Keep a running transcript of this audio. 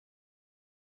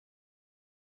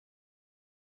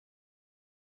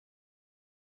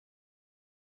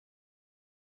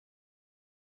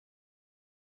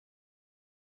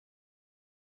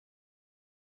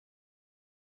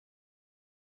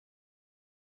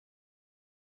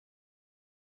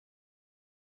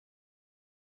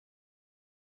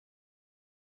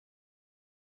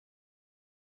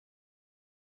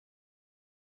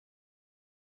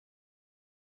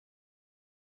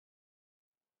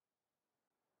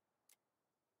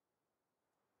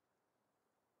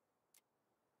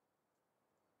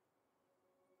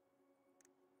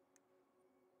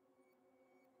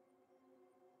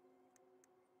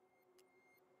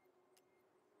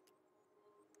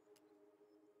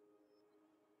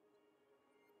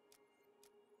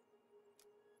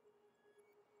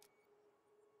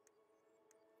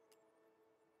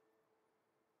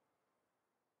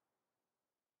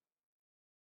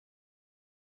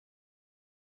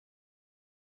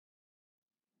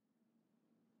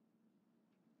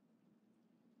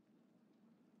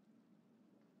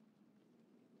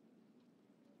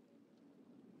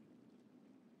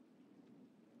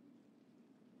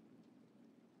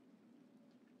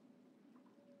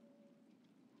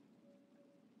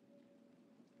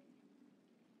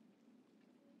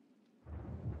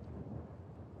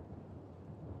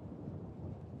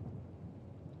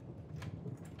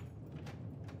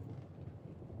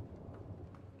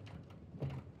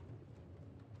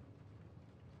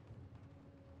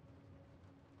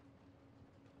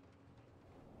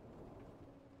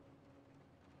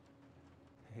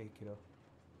kiddo.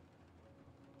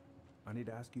 I need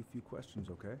to ask you a few questions,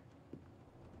 okay?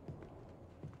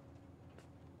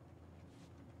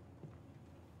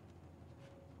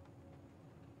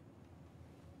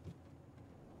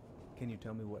 Can you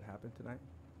tell me what happened tonight?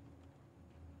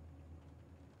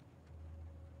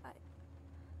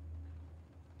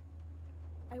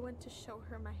 I went to show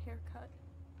her my haircut.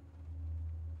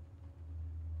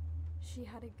 She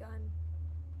had a gun.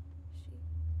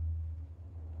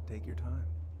 Take your time.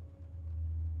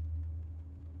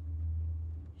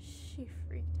 She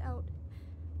freaked out.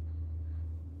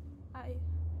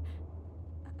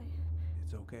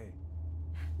 It's okay.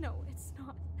 No, it's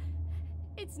not.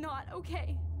 It's not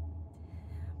okay.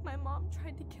 My mom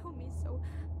tried to kill me, so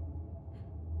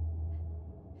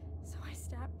I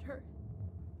stabbed her.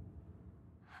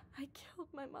 I killed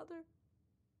my mother.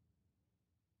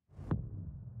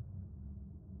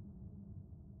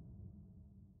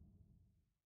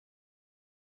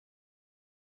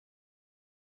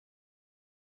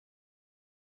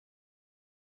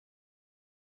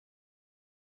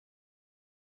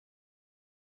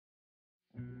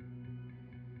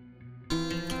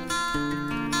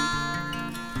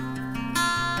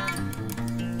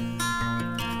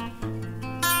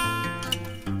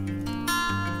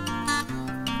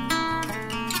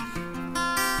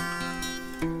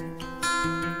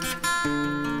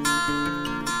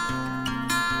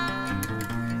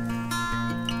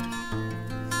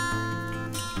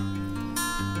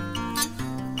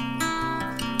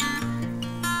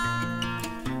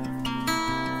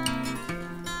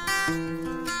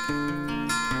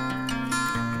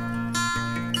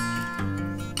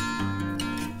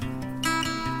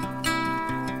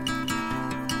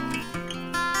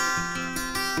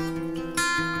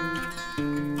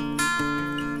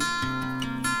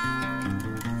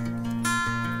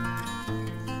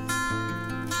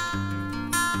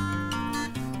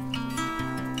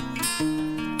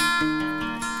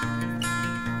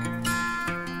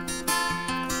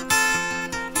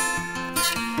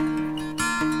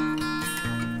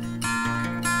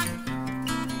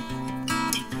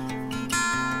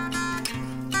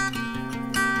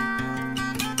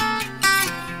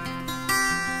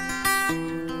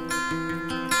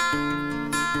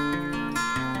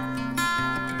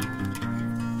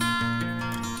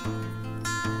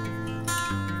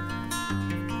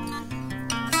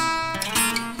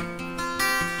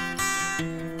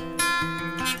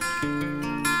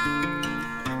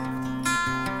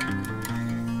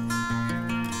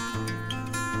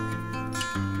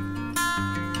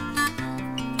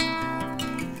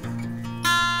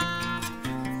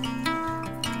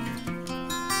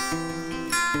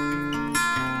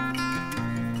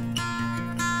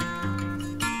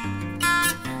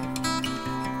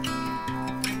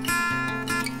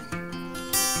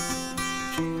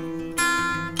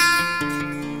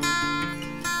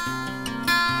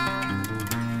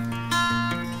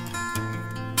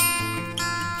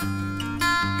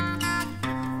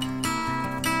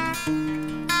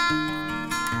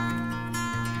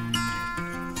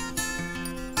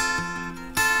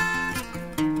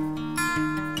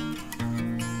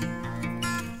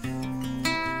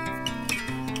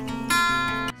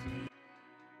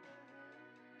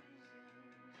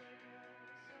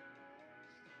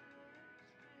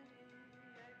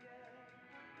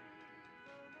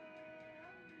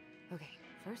 Okay,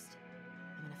 first,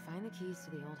 I'm gonna find the keys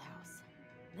to the old house.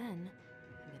 Then,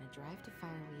 I'm gonna drive to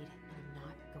Fireweed, and I'm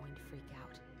not going to freak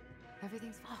out.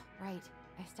 Everything's... Oh, right.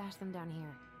 I stashed them down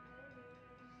here.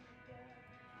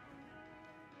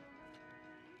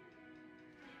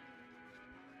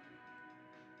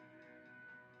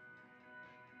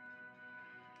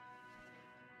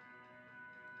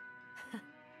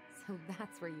 So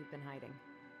that's where you've been hiding.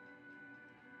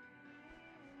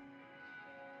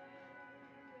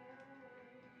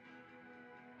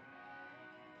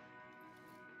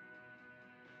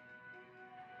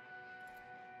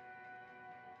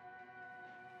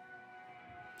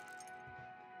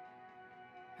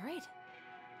 All right.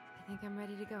 I think I'm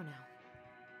ready to go now.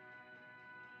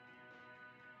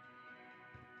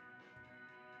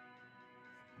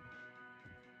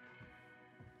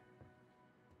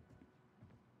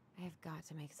 I have got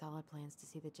to make solid plans to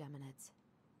see the Geminids.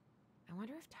 I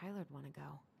wonder if Tyler'd want to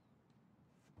go.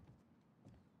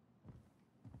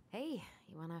 Hey,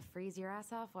 you want to freeze your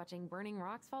ass off watching burning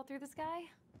rocks fall through the sky?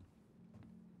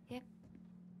 Yep.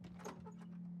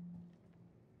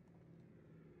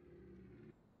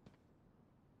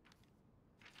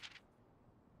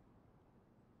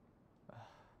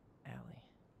 Allie,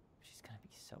 she's gonna be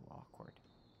so awkward.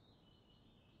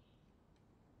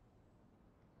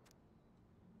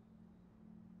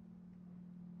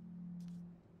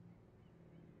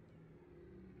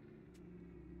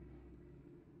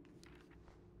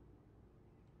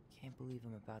 Can't believe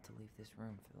I'm about to leave this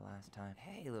room for the last time.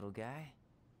 Hey, little guy.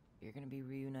 You're gonna be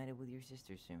reunited with your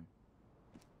sister soon.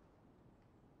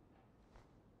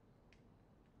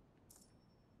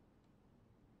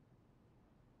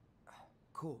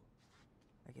 Cool.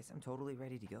 I guess I'm totally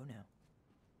ready to go now.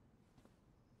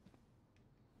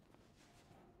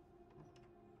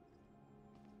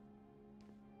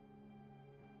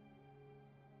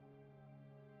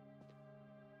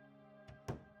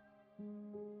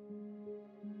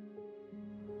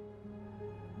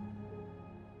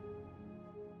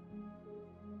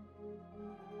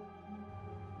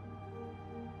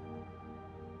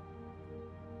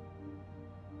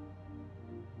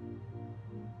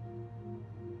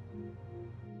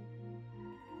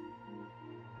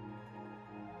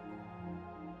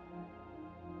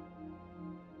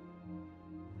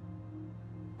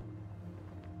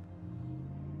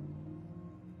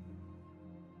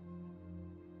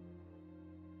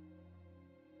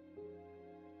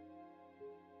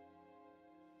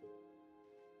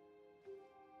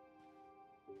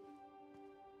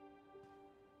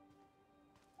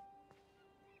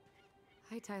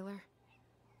 Hi, Tyler.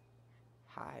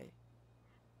 Hi.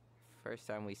 First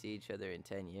time we see each other in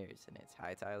 10 years, and it's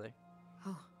hi, Tyler.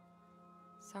 Oh,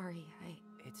 sorry,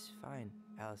 It's fine,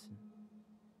 Alyson.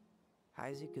 Hi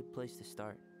is a good place to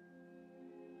start.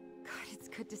 God, it's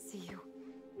good to see you.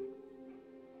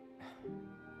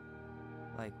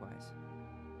 Likewise.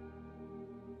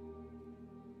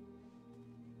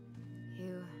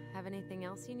 You have anything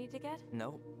else you need to get?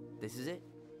 Nope. This is it.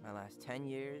 My last 10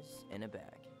 years in a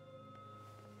bag.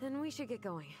 Then we should get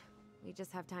going. We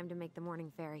just have time to make the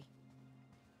morning ferry.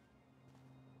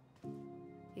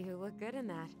 You look good in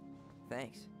that.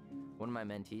 Thanks. One of my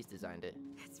mentees designed it.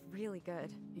 It's really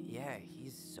good. Yeah,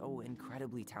 he's so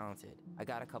incredibly talented. I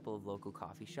got a couple of local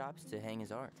coffee shops to hang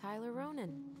his art. Tyler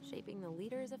Ronan, shaping the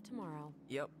leaders of tomorrow.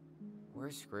 Yep. We're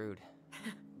screwed.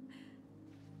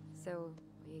 So,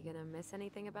 are you gonna miss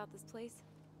anything about this place?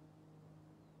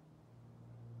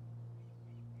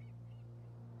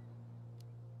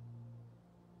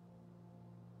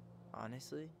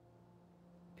 Honestly,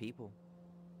 people.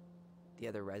 The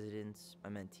other residents,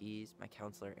 my mentees, my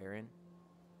counselor, Aaron.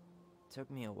 It took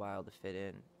me a while to fit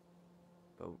in,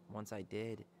 but once I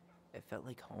did, it felt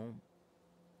like home.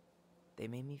 They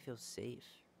made me feel safe.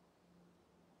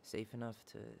 Safe enough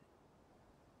to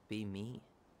be me.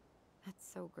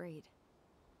 That's so great.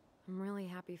 I'm really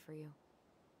happy for you.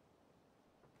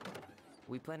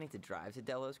 We planning to drive to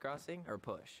Delos Crossing or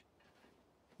push?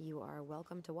 You are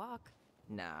welcome to walk.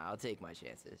 Nah, I'll take my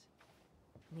chances.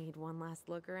 Need one last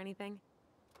look or anything?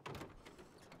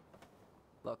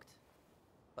 Looked.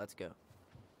 Let's go.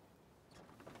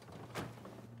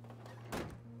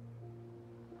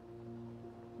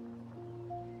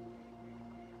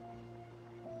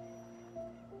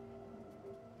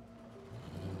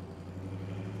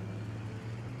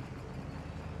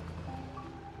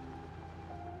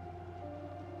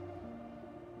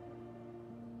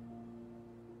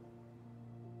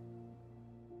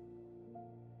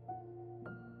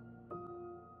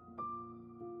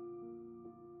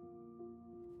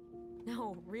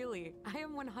 No, really. I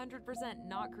am 100%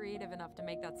 not creative enough to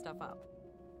make that stuff up.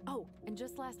 Oh, and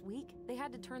just last week, they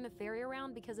had to turn the ferry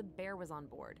around because a bear was on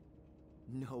board.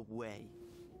 No way.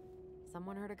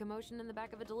 Someone heard a commotion in the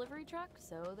back of a delivery truck,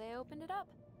 so they opened it up.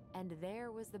 And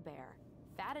there was the bear,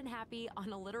 fat and happy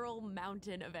on a literal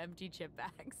mountain of empty chip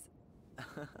bags.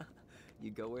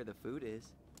 You go where the food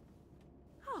is.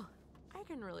 Oh, I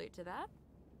can relate to that.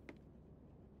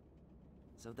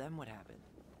 So then what happened?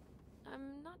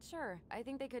 I'm not sure. I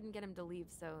think they couldn't get him to leave,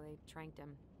 so they tranked him.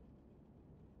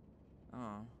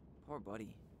 Oh, poor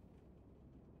buddy.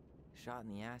 Shot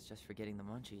in the ass just for getting the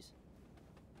munchies.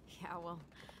 Yeah, well,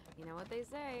 you know what they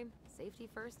say. Safety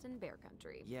first in bear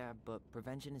country. Yeah, but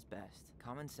prevention is best.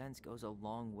 Common sense goes a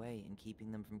long way in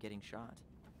keeping them from getting shot.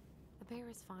 The bear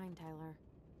is fine, Tyler.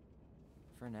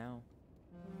 For now.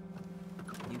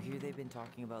 You hear they've been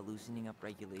talking about loosening up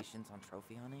regulations on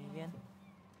trophy hunting again?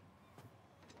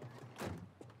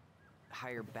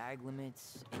 Higher bag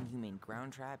limits, inhumane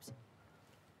ground traps,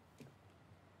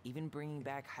 even bringing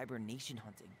back hibernation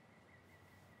hunting.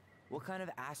 What kind of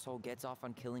asshole gets off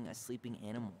on killing a sleeping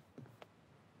animal?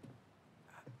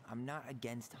 I'm not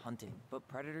against hunting, but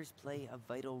predators play a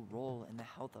vital role in the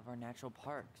health of our natural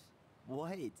parks.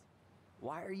 What?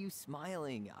 Why are you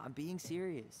smiling? I'm being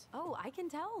serious. Oh, I can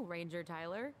tell, Ranger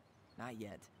Tyler. Not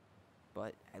yet,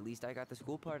 but at least I got the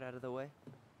school part out of the way.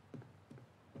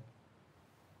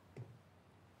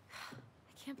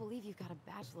 I can't believe you've got a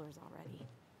bachelor's already.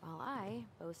 While I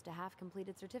boast a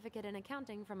half-completed certificate in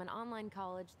accounting from an online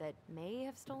college that may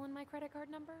have stolen my credit card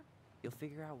number. You'll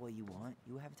figure out what you want.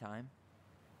 You have time.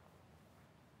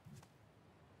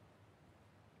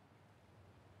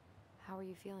 How are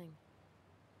you feeling?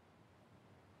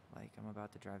 Like I'm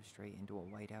about to drive straight into a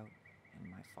whiteout and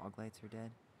my fog lights are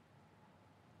dead.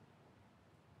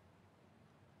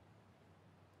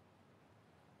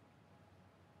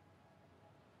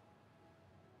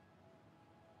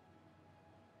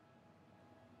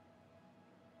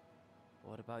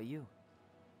 What about you?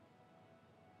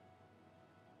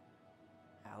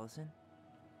 Alyson?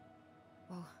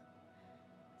 Whoa.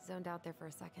 Zoned out there for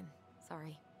a second.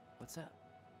 Sorry. What's up?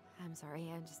 I'm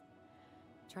sorry, I'm just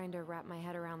trying to wrap my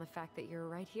head around the fact that you're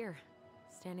right here,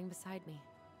 standing beside me,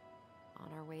 on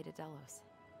our way to Delos.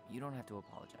 You don't have to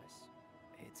apologize.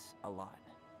 It's a lot.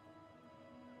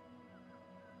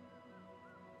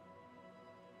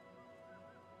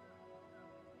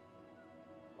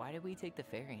 Why did we take the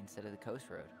ferry instead of the coast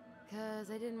road?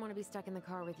 'Cause I didn't want to be stuck in the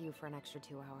car with you for an extra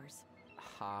 2 hours.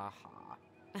 Ha ha.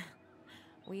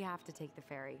 We have to take the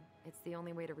ferry. It's the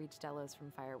only way to reach Delos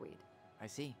from Fireweed. I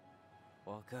see.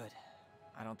 Well, good.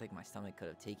 I don't think my stomach could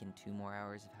have taken 2 more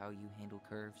hours of how you handle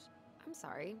curves. I'm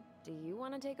sorry, do you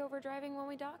want to take over driving when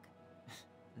we dock?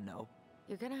 No.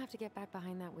 You're gonna have to get back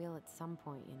behind that wheel at some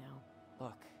point, you know.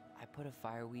 Look, I put a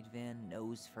fireweed van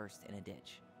nose first in a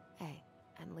ditch. Hey,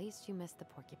 at least you missed the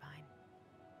porcupine.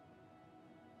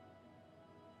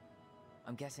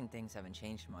 I'm guessing things haven't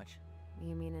changed much.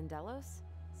 You mean in Delos?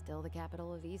 Still the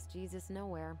capital of East Jesus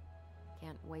Nowhere.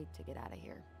 Can't wait to get out of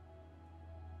here.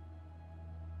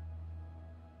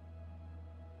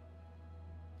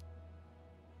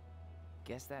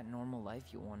 Guess that normal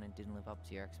life you wanted didn't live up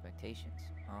to your expectations,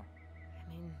 huh? I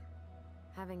mean,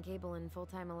 having cable and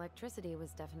full-time electricity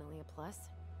was definitely a plus,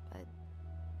 but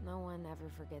no one ever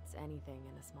forgets anything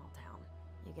in a small town.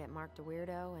 You get marked a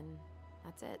weirdo and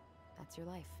that's it. That's your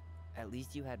life. At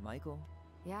least you had Michael.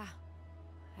 Yeah.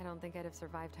 I don't think I'd have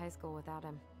survived high school without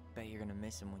him. Bet you're gonna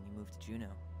miss him when you move to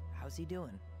Juneau. How's he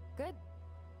doing? Good.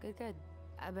 Good.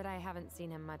 But I haven't seen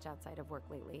him much outside of work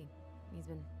lately. He's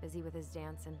been busy with his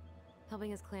dance and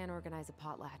helping his clan organize a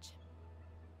potlatch.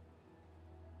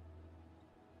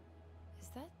 Is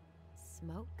that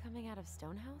smoke coming out of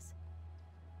Stonehouse?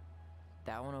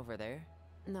 That one over there?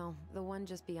 No, the one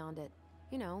just beyond it.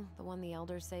 You know, the one the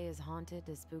elders say is haunted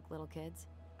to spook little kids.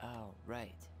 Oh,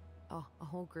 right. Oh, a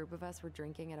whole group of us were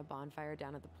drinking at a bonfire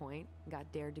down at the point and got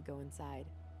dared to go inside.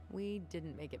 We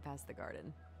didn't make it past the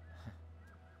garden.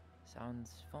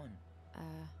 Sounds fun.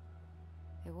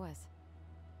 It was.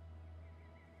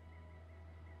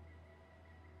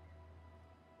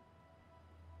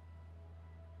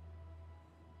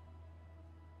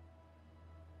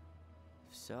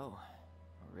 So,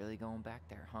 we're really going back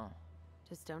there, huh?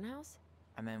 To Stonehouse?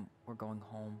 I mean, we're going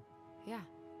home. Yeah.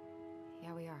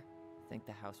 Yeah, we are. Think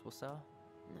the house will sell?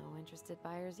 No interested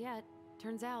buyers yet.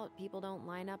 Turns out, people don't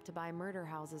line up to buy murder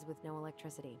houses with no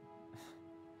electricity.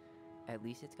 At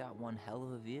least it's got one hell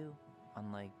of a view,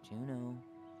 unlike Juneau.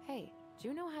 Hey,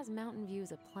 Juneau has mountain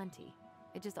views aplenty.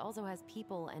 It just also has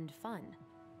people and fun.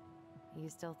 You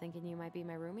still thinking you might be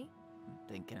my roomie? I'm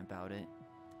thinking about it.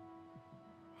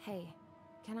 Hey,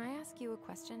 can I ask you a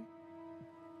question?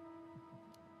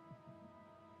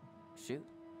 Shoot.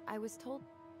 I was told...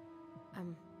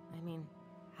 I mean,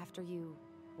 after you,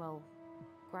 well,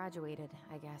 graduated,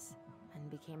 I guess, and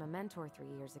became a mentor 3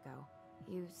 years ago,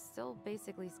 you still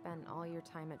basically spent all your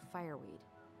time at Fireweed,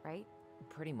 right?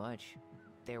 Pretty much.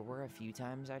 There were a few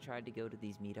times I tried to go to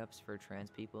these meetups for trans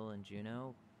people in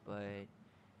Juneau, but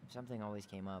something always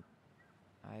came up.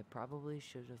 I probably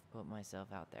should have put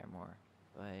myself out there more,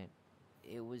 but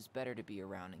it was better to be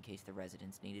around in case the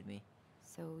residents needed me.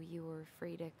 So you were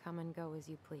free to come and go as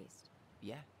you pleased?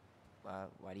 Yeah.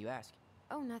 Why do you ask?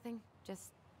 Oh, nothing.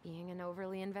 Just being an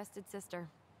overly invested sister.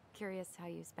 Curious how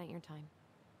you spent your time.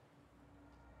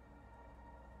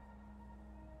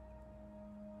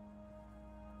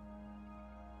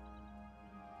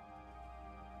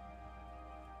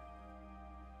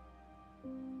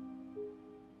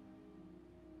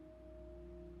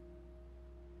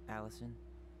 Alyson,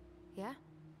 Yeah?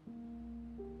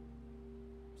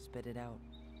 spit it out.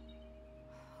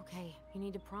 Okay, you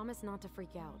need to promise not to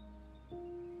freak out.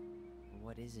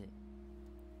 What is it?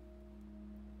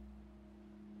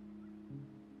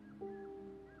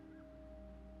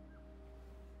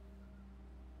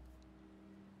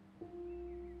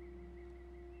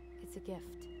 It's a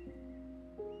gift.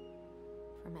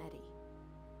 From Eddie.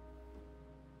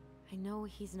 I know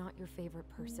he's not your favorite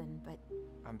person, but...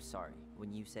 I'm sorry.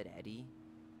 When you said Eddie,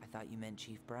 I thought you meant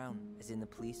Chief Brown, as in the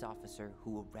police officer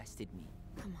who arrested me.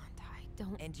 Come on, Ty,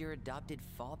 don't... And your adopted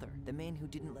father, the man who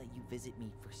didn't let you visit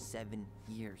me for 7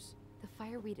 years. The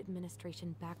Fireweed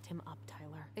administration backed him up,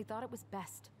 Tyler. They thought it was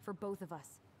best for both of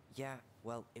us. Yeah,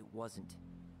 well, it wasn't.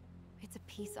 It's a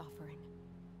peace offering.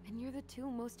 And you're the two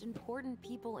most important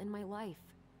people in my life.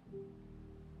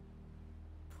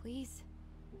 Please.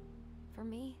 For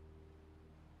me.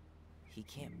 He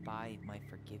can't buy my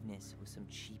forgiveness with some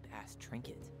cheap-ass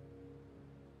trinket.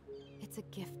 It's a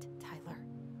gift, Tyler.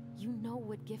 You know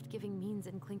what gift-giving means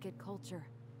in Tlingit culture,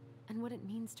 and what it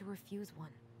means to refuse one.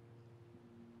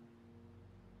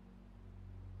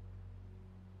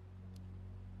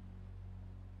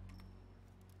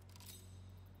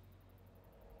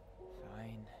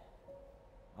 Fine.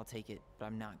 I'll take it, but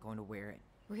I'm not going to wear it.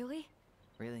 Really?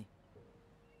 Really.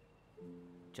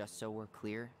 Just so we're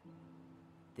clear,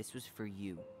 this was for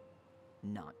you,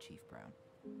 not Chief Brown.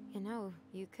 You know,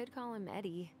 you could call him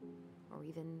Eddie, or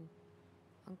even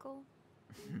Uncle?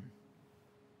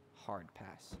 Hard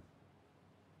pass.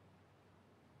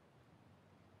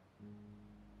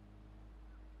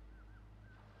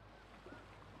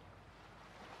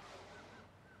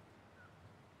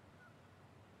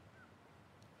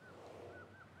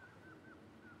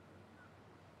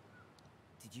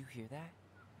 Did you hear that?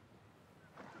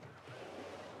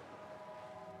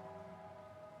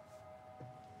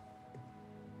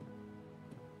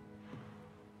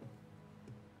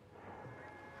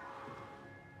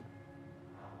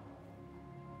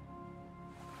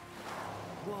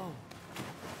 Whoa!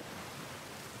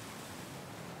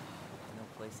 No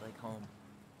place like home.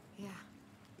 Yeah.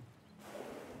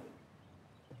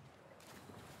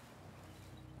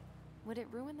 Would it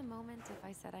ruin the moment if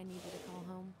I said I needed to call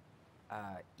home?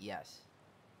 Yes.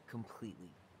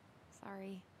 Completely.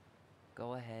 Sorry.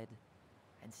 Go ahead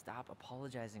and stop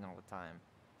apologizing all the time.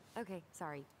 Okay,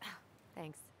 sorry.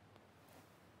 Thanks.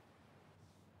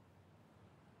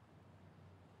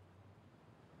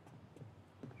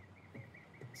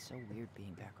 It's so weird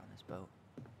being back on this boat.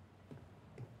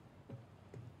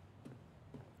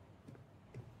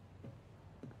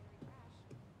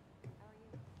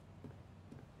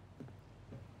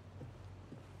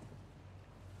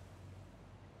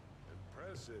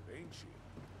 Impressive, ain't she?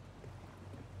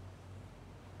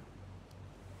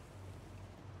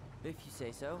 If you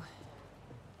say so.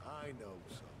 I know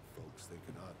some folks think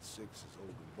an odd six is old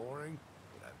and boring,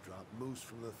 but I've dropped moose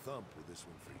from the thump with this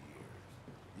one for years.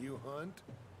 You hunt?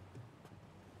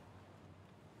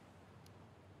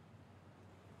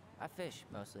 I fish,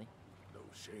 mostly. No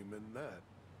shame in that.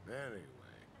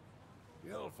 Anyway,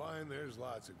 you'll find there's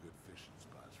lots of good fishing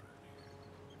spots around here,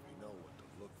 if you know what to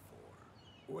look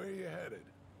for. Where you headed?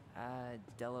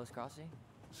 Delos Crossing?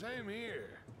 Same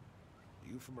here.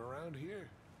 You from around here?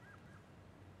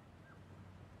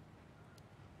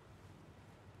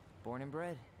 Born and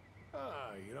bred.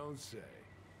 Ah, you don't say.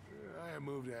 I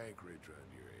moved to Anchorage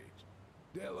around your age.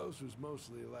 Delos was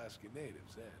mostly Alaska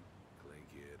natives then.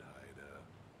 Tlingit, Haida.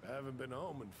 I haven't been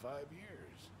home in 5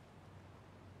 years.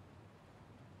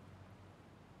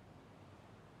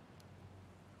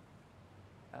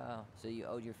 Oh, so you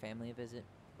owed your family a visit?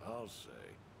 I'll say.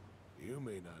 You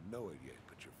may not know it yet,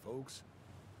 but your folks,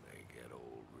 they get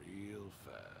old real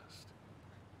fast.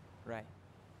 Right.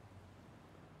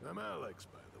 I'm Alex,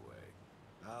 by the way.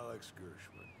 Alex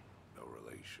Gershwin. No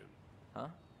relation. Huh?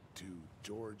 To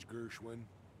George Gershwin.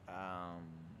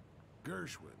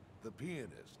 Gershwin, the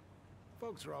pianist.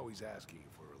 Folks are always asking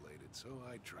if we're related, so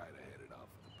I try to head it off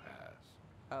with a pass.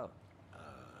 Oh.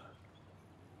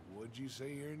 What'd you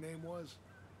say your name was?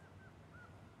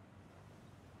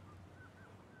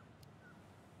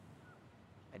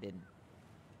 I didn't.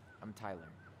 I'm Tyler.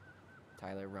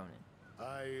 Tyler Ronan.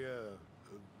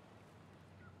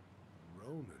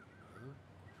 Ronan, huh?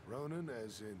 Ronan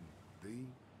as in the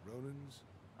Ronans?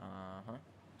 Uh-huh.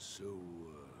 So,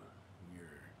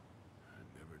 I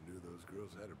never knew those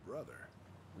girls had a brother.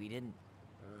 We didn't.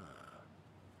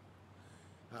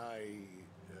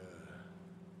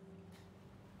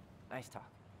 Nice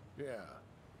talk. Yeah.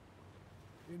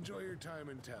 Enjoy your time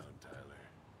in town, Tyler.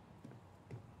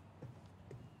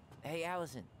 Hey,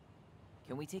 Alyson.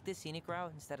 Can we take the scenic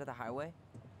route instead of the highway?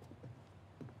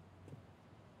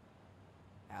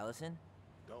 Alyson?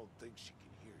 Don't think she can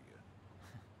hear you.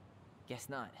 Guess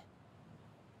not.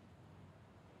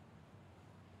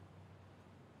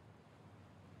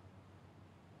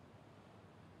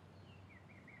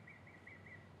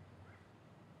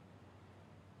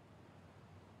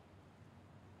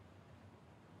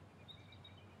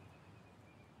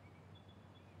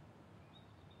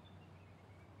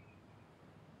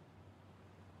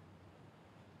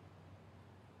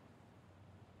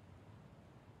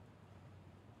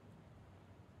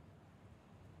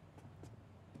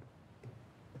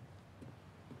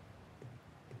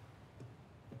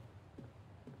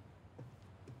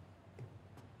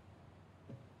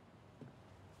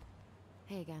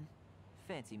 Hey again.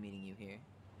 Fancy meeting you here.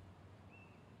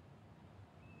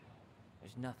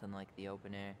 There's nothing like the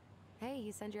open air. Hey,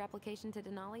 you sent your application to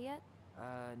Denali yet?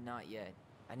 Not yet.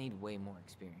 I need way more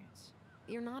experience.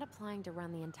 You're not applying to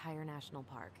run the entire national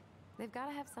park. They've got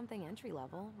to have something entry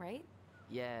level, right?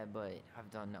 Yeah, but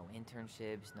I've done no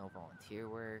internships, no volunteer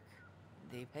work.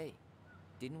 They pay.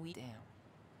 Didn't we? Damn.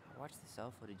 I watched the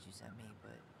cell footage you sent me,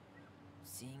 but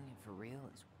seeing it for real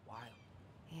is wild.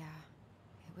 Yeah,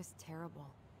 it was terrible.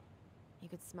 You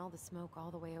could smell the smoke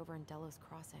all the way over in Delos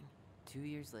Crossing. 2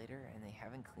 years later, and they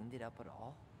haven't cleaned it up at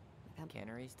all? Yep.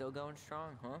 Cannery still going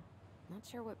strong, huh? Not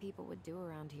sure what people would do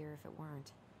around here if it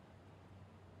weren't.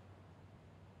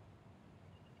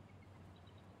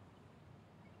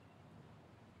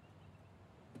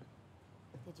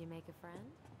 Did you make a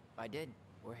friend? I did.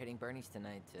 We're hitting Bernie's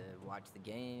tonight to watch the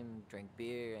game, drink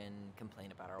beer, and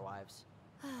complain about our wives.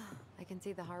 I can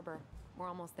see the harbor. We're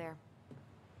almost there.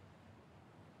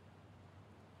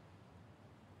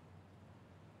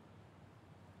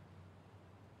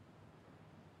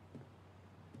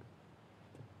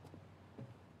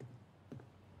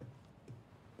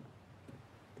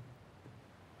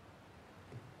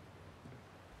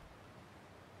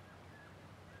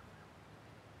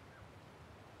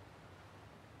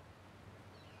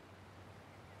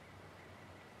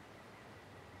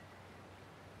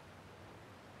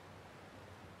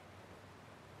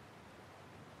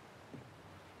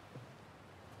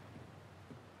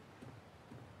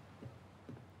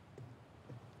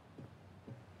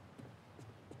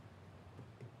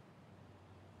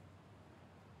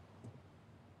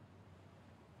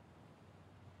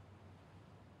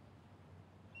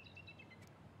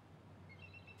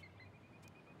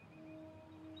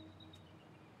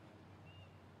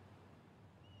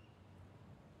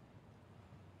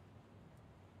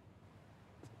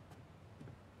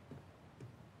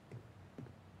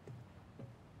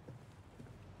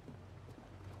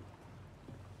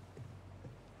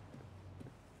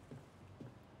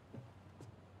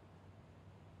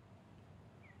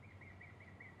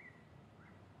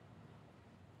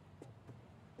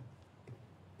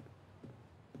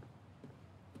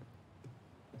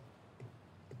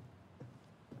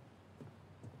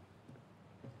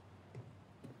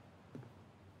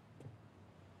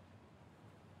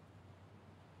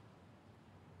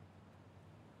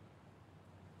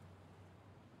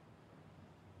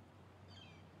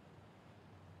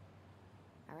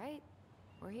 All right,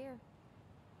 we're here.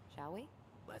 Shall we?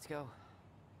 Let's go.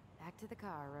 Back to the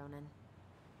car, Ronan.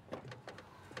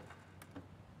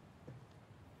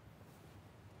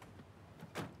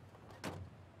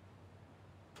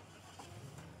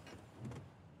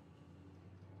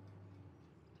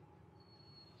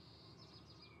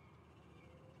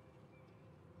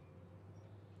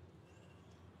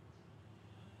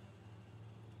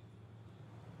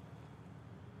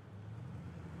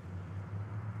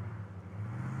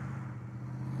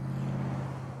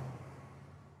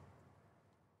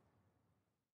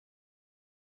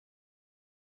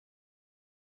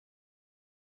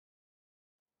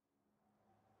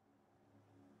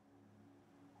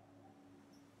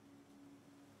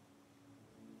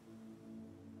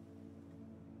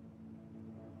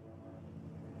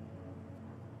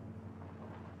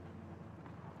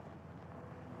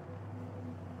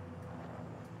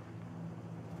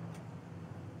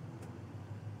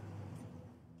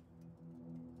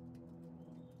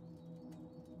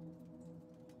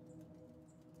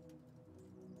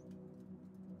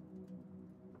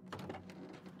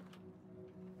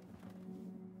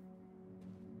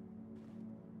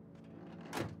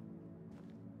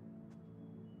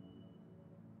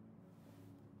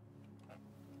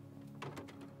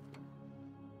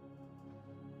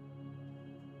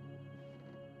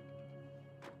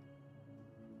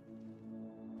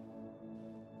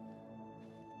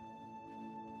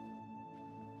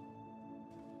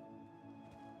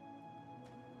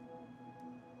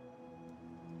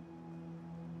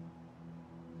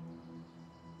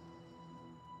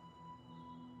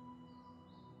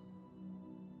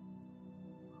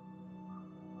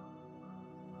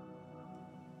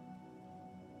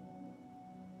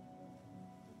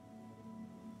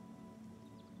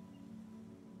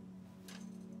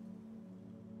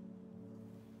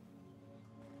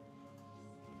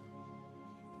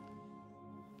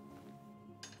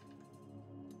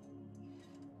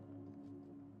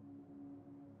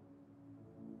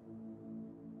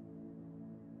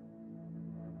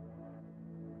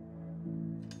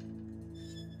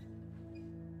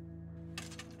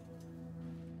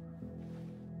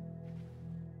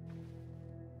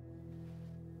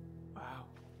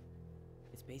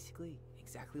 It's basically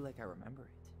exactly like I remember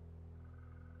it.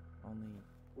 Only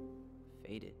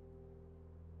faded.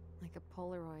 Like a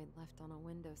Polaroid left on a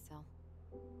windowsill.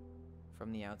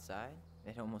 From the outside,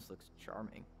 it almost looks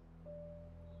charming.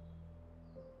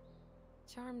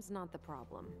 Charm's not the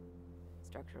problem.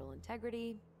 Structural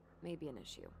integrity may be an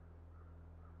issue.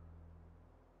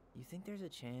 You think there's a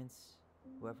chance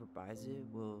whoever buys it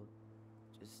will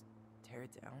just tear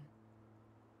it down?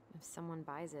 If someone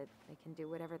buys it, they can do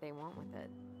whatever they want with it.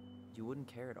 You wouldn't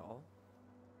care at all?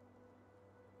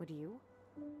 Would you?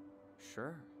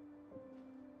 Sure.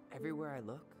 Everywhere I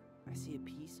look, I see a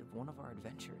piece of one of our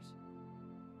adventures.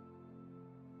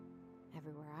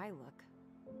 Everywhere I look,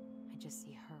 I just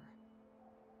see her.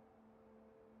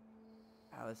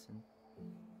 Alyson,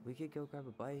 we could go grab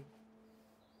a bite.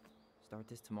 Start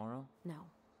this tomorrow? No.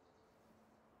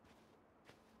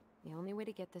 The only way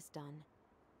to get this done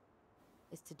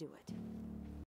is to do it.